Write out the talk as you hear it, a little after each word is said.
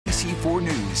ABC4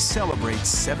 News celebrates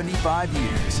 75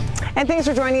 years. And thanks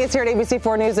for joining us here at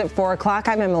ABC4 News at 4 o'clock.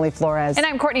 I'm Emily Flores. And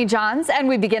I'm Courtney Johns. And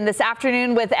we begin this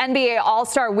afternoon with NBA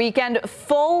All-Star Weekend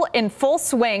in full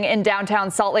swing in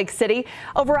downtown Salt Lake City.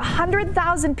 Over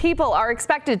 100,000 people are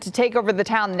expected to take over the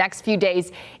town the next few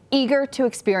days, eager to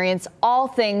experience all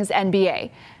things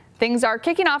NBA. Things are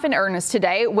kicking off in earnest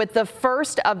today with the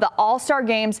first of the All-Star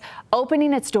Games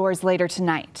opening its doors later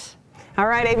tonight. All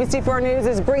right, ABC4 News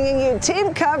is bringing you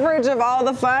team coverage of all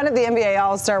the fun at the NBA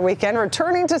All-Star Weekend,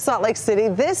 returning to Salt Lake City,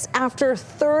 this after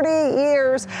 30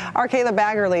 years. Our Kayla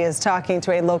Baggerly is talking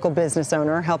to a local business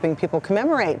owner, helping people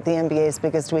commemorate the NBA's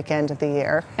biggest weekend of the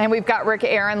year. And we've got Rick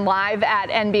Aaron live at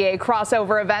NBA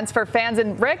crossover events for fans.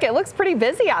 And Rick, it looks pretty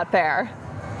busy out there.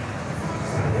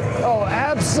 Oh,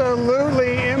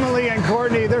 absolutely, Emily and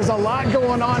Courtney. There's a lot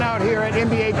going on out here at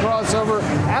NBA Crossover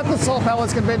at the Salt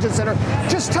Palace Convention Center.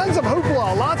 Just tons of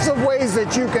hoopla, lots of ways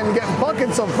that you can get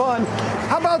buckets of fun.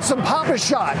 How about some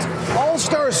Pop-A-Shot?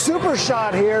 All-Star Super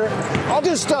Shot here. I'll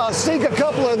just sink a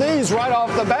couple of these right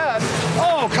off the bat.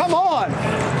 Oh, come on.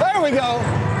 There we go.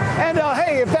 And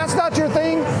hey, if that's not your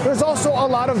thing, there's also a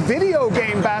lot of video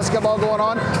game basketball going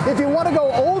on. If you want to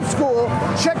go old school,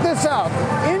 check this out.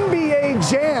 NBA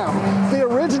Jam, the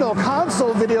original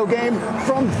console video game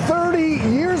from 30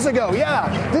 years ago. Yeah,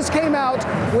 this came out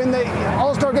when the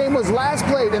All-Star Game was last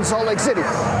played in Salt Lake City.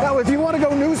 Now, if you want to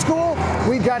go new school,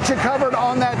 we got you covered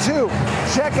on that too.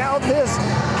 Check out this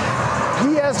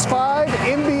PS5,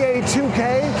 NBA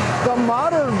 2K, the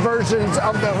modern versions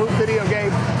of the hoop video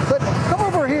game. But come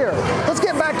over here. Let's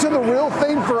get back to the real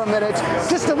thing for a minute.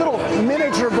 Just a little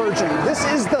miniature version. This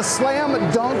is the Slam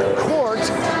Dunk Court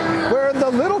where the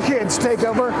little kids take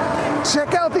over.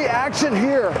 Check out the action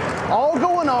here. All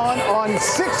going on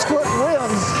 6-foot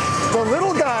rims. The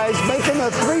little guys making the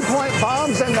three-point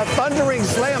bombs and the thundering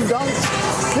slam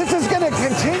dunks. This is going to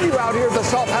continue out here at the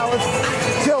Salt Palace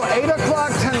till 8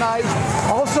 o'clock tonight.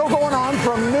 Also going on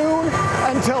from noon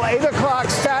until 8 o'clock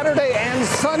Saturday and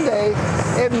Sunday.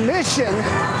 Admission,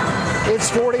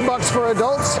 it's $40 for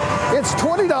adults. It's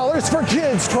 $20 for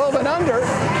kids 12 and under.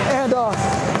 And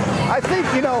I think,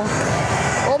 you know,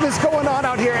 all this going on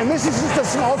out here, and this is just a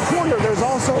small corner. There's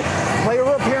also player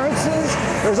appearances.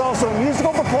 There's also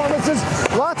musical performances,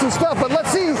 lots of stuff. But let's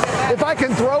see if I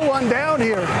can throw one down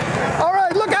here. All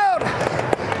right, look out.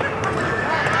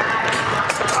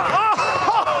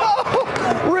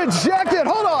 Oh, rejected.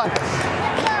 Hold on.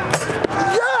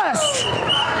 Yes!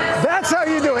 That's how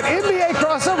you do it. NBA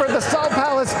crossover at the Salt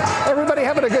Palace. Everybody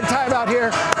having a good time out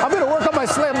here. I'm going to work on my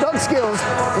slam dunk skills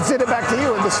and send it back to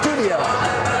you in the studio.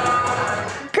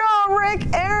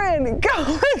 Rick Aaron,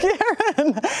 go Rick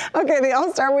Aaron. Okay, the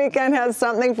All-Star Weekend has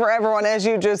something for everyone, as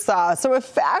you just saw. So if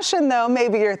fashion, though, may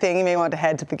be your thing, you may want to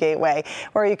head to the Gateway,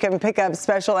 where you can pick up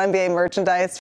special NBA merchandise